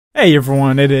Hey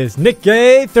everyone, it is Nick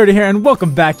A30 here, and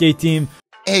welcome back, A-Team.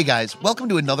 Hey guys, welcome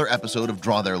to another episode of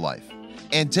Draw Their Life.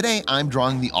 And today I'm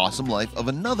drawing the awesome life of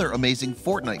another amazing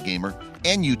Fortnite gamer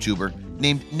and YouTuber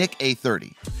named Nick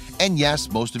A30. And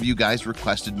yes, most of you guys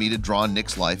requested me to draw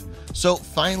Nick's life, so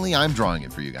finally I'm drawing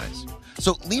it for you guys.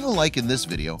 So leave a like in this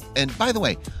video, and by the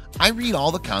way, I read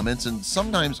all the comments and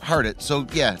sometimes heart it, so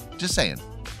yeah, just saying.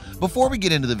 Before we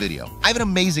get into the video, I have an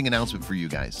amazing announcement for you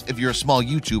guys if you're a small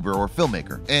YouTuber or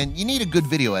filmmaker and you need a good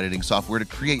video editing software to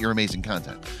create your amazing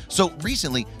content. So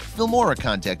recently, Filmora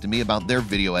contacted me about their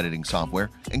video editing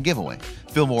software and giveaway.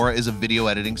 Filmora is a video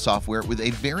editing software with a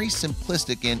very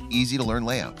simplistic and easy to learn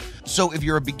layout. So if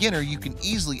you're a beginner, you can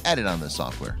easily edit on this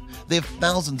software. They have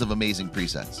thousands of amazing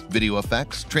presets, video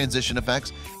effects, transition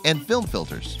effects, and film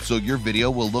filters, so your video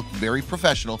will look very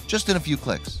professional just in a few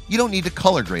clicks. You don't need to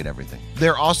color grade everything.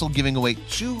 They're also giving away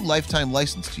 2 lifetime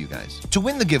licenses to you guys. To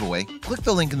win the giveaway, click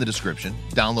the link in the description,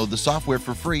 download the software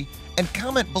for free, and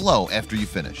comment below after you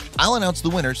finish. I'll announce the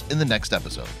winners in the next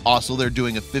episode. Also, they're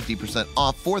doing a 50%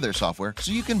 off for their software,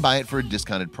 so you can buy it for a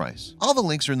discounted price. All the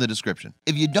links are in the description.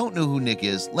 If you don't know who Nick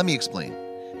is, let me explain.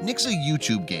 Nick's a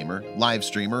YouTube gamer, live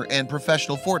streamer, and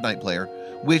professional Fortnite player,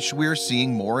 which we're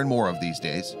seeing more and more of these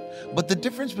days. But the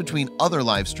difference between other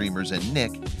live streamers and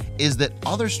Nick is that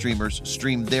other streamers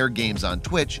stream their games on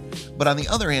Twitch, but on the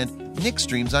other hand, Nick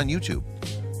streams on YouTube.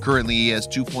 Currently, he has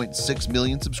 2.6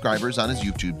 million subscribers on his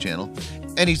YouTube channel,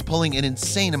 and he's pulling an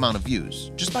insane amount of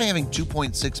views just by having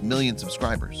 2.6 million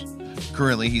subscribers.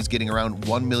 Currently, he's getting around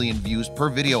 1 million views per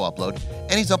video upload,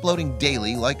 and he's uploading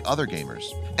daily like other gamers.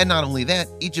 And not only that,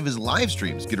 each of his live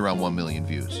streams get around 1 million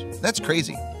views. That's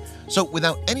crazy. So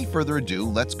without any further ado,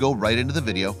 let's go right into the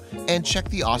video and check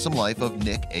the awesome life of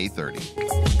Nick A30.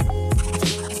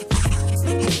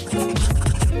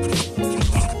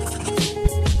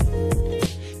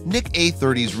 Nick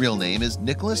A30's real name is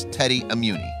Nicholas Teddy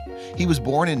Amuni. He was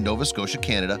born in Nova Scotia,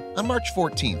 Canada on March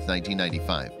 14,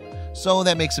 1995. So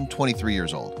that makes him 23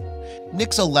 years old.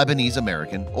 Nick's a Lebanese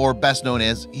American, or best known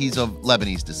as he's of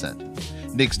Lebanese descent.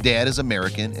 Nick's dad is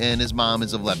American and his mom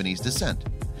is of Lebanese descent.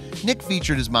 Nick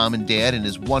featured his mom and dad in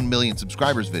his 1 million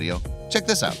subscribers video. Check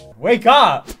this out. Wake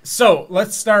up! So,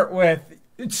 let's start with...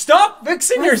 Stop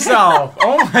fixing yourself!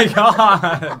 Oh my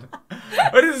god!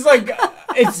 But it's like,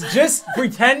 it's just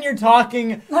pretend you're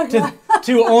talking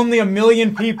to only 1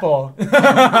 million people. Okay,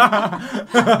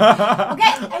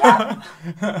 enough.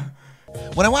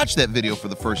 When I watched that video for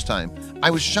the first time,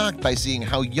 I was shocked by seeing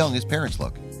how young his parents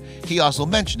look. He also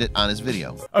mentioned it on his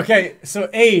video. Okay, so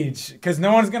age, because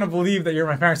no one's gonna believe that you're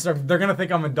my parents. They're gonna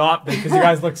think I'm adopted because you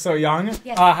guys look so young.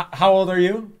 Yes. How old are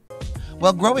you?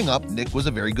 Well, growing up, Nick was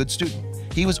a very good student.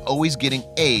 He was always getting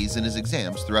A's in his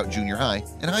exams throughout junior high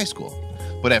and high school.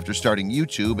 But after starting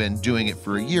YouTube and doing it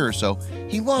for a year or so,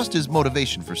 he lost his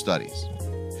motivation for studies.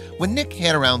 When Nick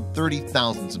had around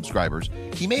 30,000 subscribers,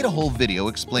 he made a whole video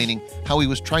explaining how he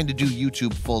was trying to do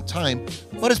YouTube full-time,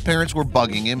 but his parents were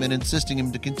bugging him and insisting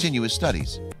him to continue his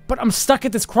studies. But I'm stuck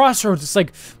at this crossroads. It's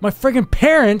like, my friggin'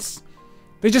 parents,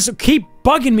 they just keep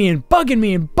bugging me and bugging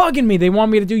me and bugging me. They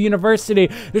want me to do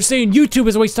university. They're saying YouTube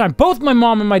is a waste of time. Both my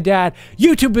mom and my dad,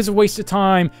 YouTube is a waste of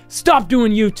time. Stop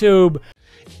doing YouTube.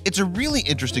 It's a really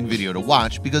interesting video to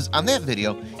watch because on that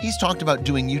video, he's talked about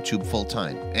doing YouTube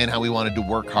full-time and how he wanted to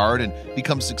work hard and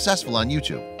become successful on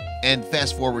YouTube. And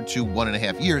fast forward to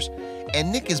 1.5 years,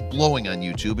 and Nick is blowing on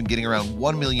YouTube and getting around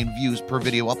 1 million views per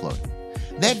video upload.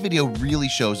 That video really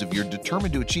shows if you're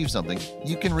determined to achieve something,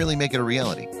 you can really make it a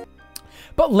reality.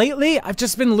 But lately, I've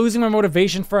just been losing my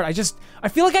motivation for it. I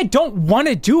feel like I don't want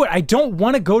to do it. I don't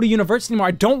want to go to university anymore.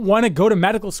 I don't want to go to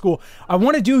medical school. I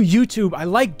want to do YouTube. I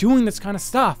like doing this kind of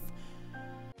stuff.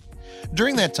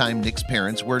 During that time, Nick's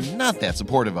parents were not that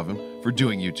supportive of him for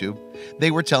doing YouTube.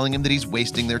 They were telling him that he's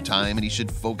wasting their time and he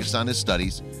should focus on his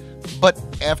studies. But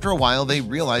after a while, they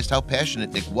realized how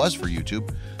passionate Nick was for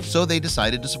YouTube, so they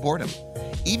decided to support him.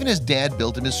 Even his dad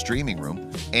built him his streaming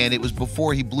room, and it was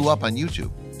before he blew up on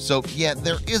YouTube. So yeah,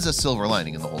 there is a silver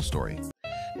lining in the whole story.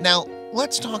 Now,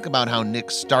 let's talk about how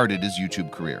Nick started his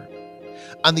YouTube career.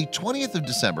 On the 20th of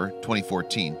December,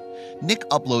 2014, Nick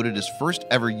uploaded his first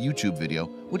ever YouTube video,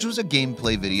 which was a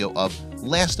gameplay video of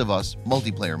Last of Us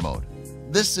multiplayer mode.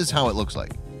 This is how it looks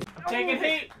like. I'm taking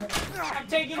heat! I'm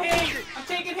taking heat! I'm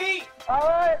taking heat!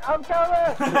 Alright, I'm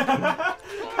coming!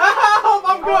 Help!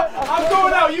 I'm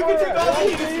going out! You can take all the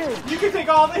heat! You can take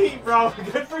all the heat, bro!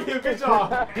 Good for you, good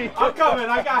job! I'm coming,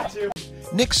 I got you!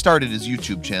 Nick started his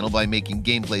YouTube channel by making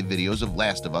gameplay videos of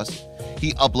Last of Us.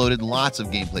 He uploaded lots of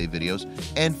gameplay videos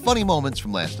and funny moments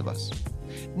from Last of Us.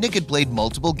 Nick had played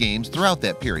multiple games throughout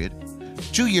that period.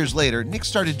 2 years later, Nick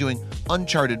started doing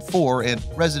Uncharted 4 and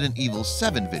Resident Evil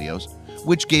 7 videos,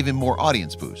 which gave him more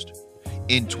audience boost.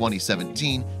 In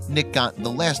 2017, Nick got The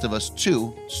Last of Us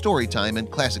 2 storytime and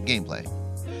classic gameplay.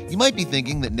 You might be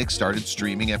thinking that Nick started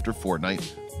streaming after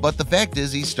Fortnite, but the fact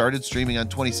is he started streaming on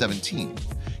 2017.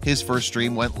 His first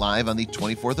stream went live on the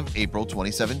 24th of April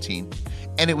 2017,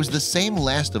 and it was the same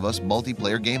Last of Us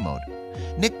multiplayer game mode.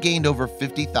 Nick gained over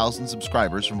 50,000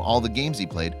 subscribers from all the games he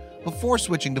played before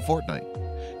switching to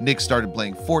Fortnite. Nick started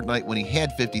playing Fortnite when he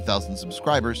had 50,000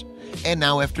 subscribers, and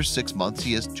now after 6 months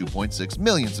he has 2.6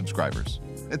 million subscribers.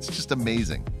 It's just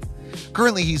amazing.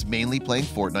 Currently he's mainly playing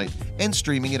Fortnite and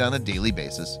streaming it on a daily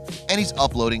basis, and he's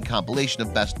uploading compilation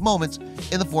of best moments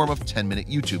in the form of 10-minute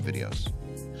YouTube videos.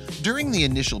 During the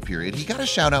initial period, he got a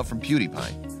shout out from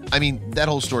PewDiePie. I mean, that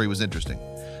whole story was interesting.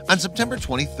 On September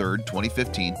 23rd,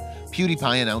 2015,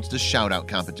 PewDiePie announced a shout out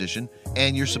competition,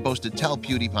 and you're supposed to tell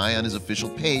PewDiePie on his official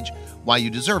page why you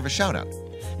deserve a shout out.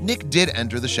 Nick did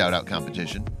enter the shout out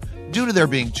competition. Due to there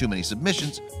being too many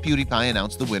submissions, PewDiePie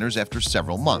announced the winners after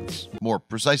several months. More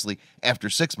precisely, after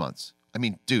 6 months. I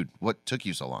mean, dude, what took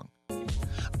you so long?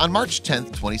 On March 10th,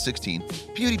 2016,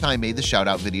 PewDiePie made the shout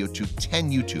out video to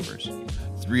 10 YouTubers.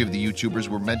 3 of the YouTubers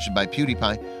were mentioned by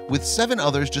PewDiePie, with 7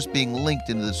 others just being linked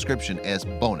in the description as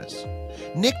bonus.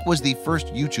 Nick was the first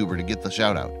YouTuber to get the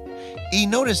shout out. He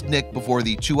noticed Nick before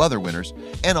the 2 other winners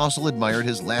and also admired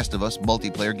his Last of Us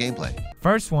multiplayer gameplay.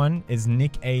 First one is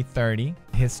Nick A30.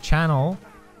 His channel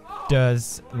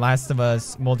does Last of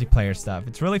Us multiplayer stuff.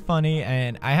 It's really funny,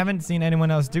 and I haven't seen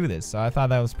anyone else do this, so I thought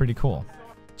that was pretty cool.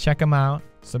 Check him out,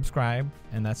 subscribe,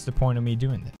 and that's the point of me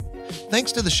doing this.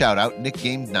 Thanks to the shout out, Nick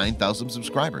gained 9,000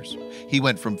 subscribers. He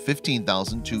went from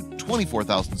 15,000 to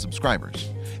 24,000 subscribers.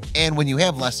 And when you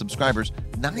have less subscribers,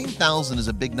 9,000 is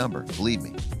a big number, believe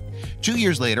me. 2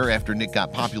 years later, after Nick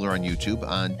got popular on YouTube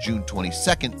on June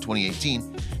 22nd,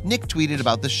 2018, Nick tweeted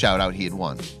about the shout out he had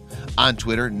won. On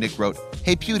Twitter, Nick wrote,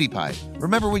 "Hey PewDiePie,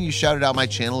 remember when you shouted out my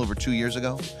channel over 2 years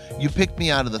ago? You picked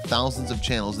me out of the thousands of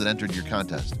channels that entered your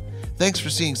contest. Thanks for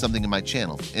seeing something in my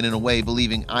channel, and in a way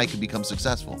believing I could become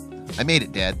successful. I made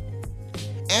it, Dad."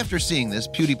 After seeing this,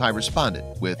 PewDiePie responded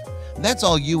with, "That's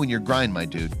all you and your grind, my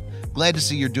dude. Glad to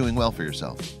see you're doing well for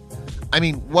yourself." I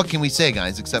mean, what can we say,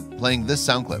 guys, except playing this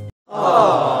sound clip?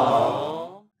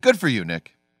 Aww. Good for you,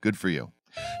 Nick. Good for you.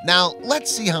 Now,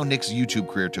 let's see how Nick's YouTube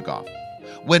career took off.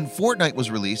 When Fortnite was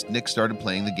released, Nick started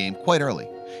playing the game quite early.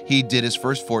 He did his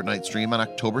first Fortnite stream on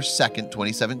October 2nd,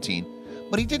 2017,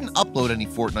 but he didn't upload any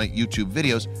Fortnite YouTube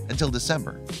videos until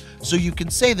December. So you can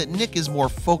say that Nick is more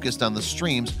focused on the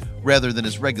streams rather than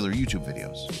his regular YouTube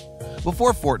videos.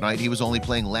 Before Fortnite, he was only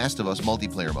playing Last of Us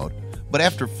multiplayer mode, but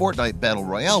after Fortnite Battle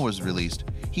Royale was released,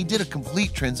 he did a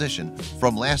complete transition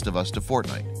from Last of Us to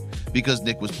Fortnite. Because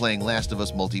Nick was playing Last of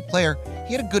Us multiplayer,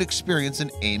 he had a good experience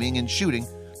in aiming and shooting,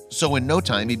 so in no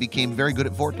time he became very good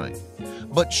at Fortnite.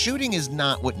 But shooting is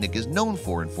not what Nick is known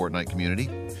for in Fortnite community.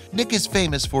 Nick is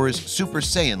famous for his Super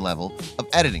Saiyan level of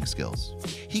editing skills.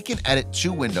 He can edit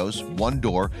 2 windows, 1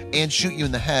 door, and shoot you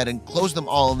in the head and close them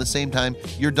all in the same time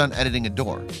you're done editing a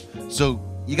door. So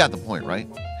you got the point, right?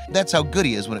 That's how good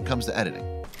he is when it comes to editing.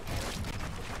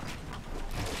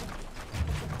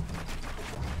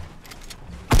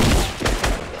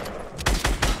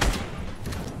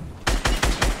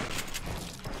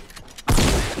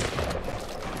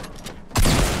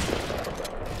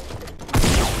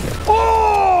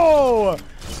 Oh!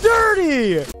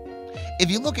 Dirty! If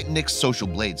you look at Nick's Social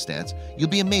Blade stats, you'll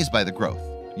be amazed by the growth.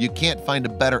 You can't find a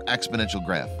better exponential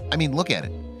graph. I mean, look at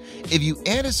it. If you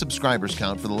add his subscribers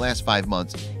count for the last 5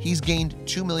 months, he's gained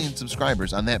 2 million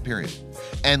subscribers on that period.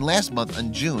 And last month,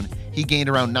 in June, he gained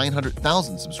around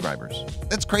 900,000 subscribers.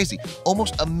 That's crazy.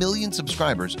 Almost 1 million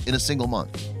subscribers in a single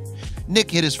month.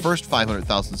 Nick hit his first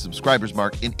 500,000 subscribers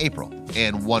mark in April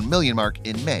and 1 million mark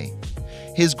in May.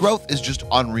 His growth is just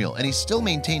unreal, and he's still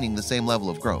maintaining the same level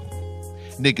of growth.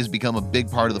 Nick has become a big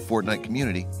part of the Fortnite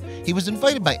community. He was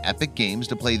invited by Epic Games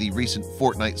to play the recent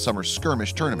Fortnite Summer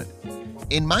Skirmish tournament.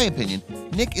 In my opinion,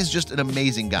 Nick is just an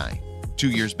amazing guy.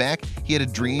 2 years back, he had a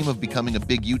dream of becoming a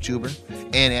big YouTuber,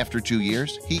 and after 2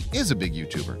 years, he is a big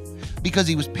YouTuber because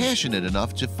he was passionate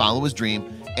enough to follow his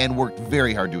dream and worked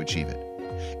very hard to achieve it.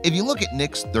 If you look at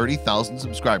Nick's 30,000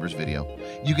 subscribers video,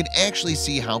 you can actually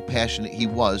see how passionate he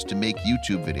was to make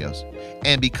YouTube videos,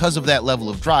 and because of that level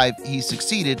of drive, he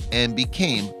succeeded and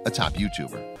became a top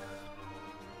YouTuber.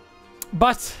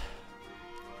 But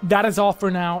that is all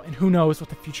for now, and who knows what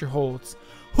the future holds.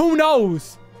 Who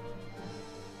knows?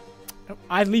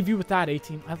 I leave you with that,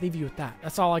 18. I leave you with that.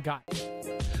 That's all I got.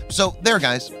 So there,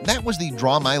 guys, that was the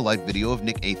Draw My Life video of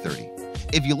Nick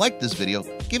A30. If you liked this video,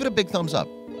 give it a big thumbs up.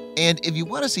 And if you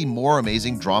want to see more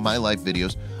amazing Draw My Life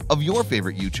videos of your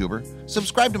favorite YouTuber,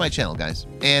 subscribe to my channel, guys,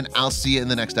 and I'll see you in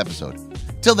the next episode.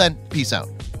 Till then, peace out.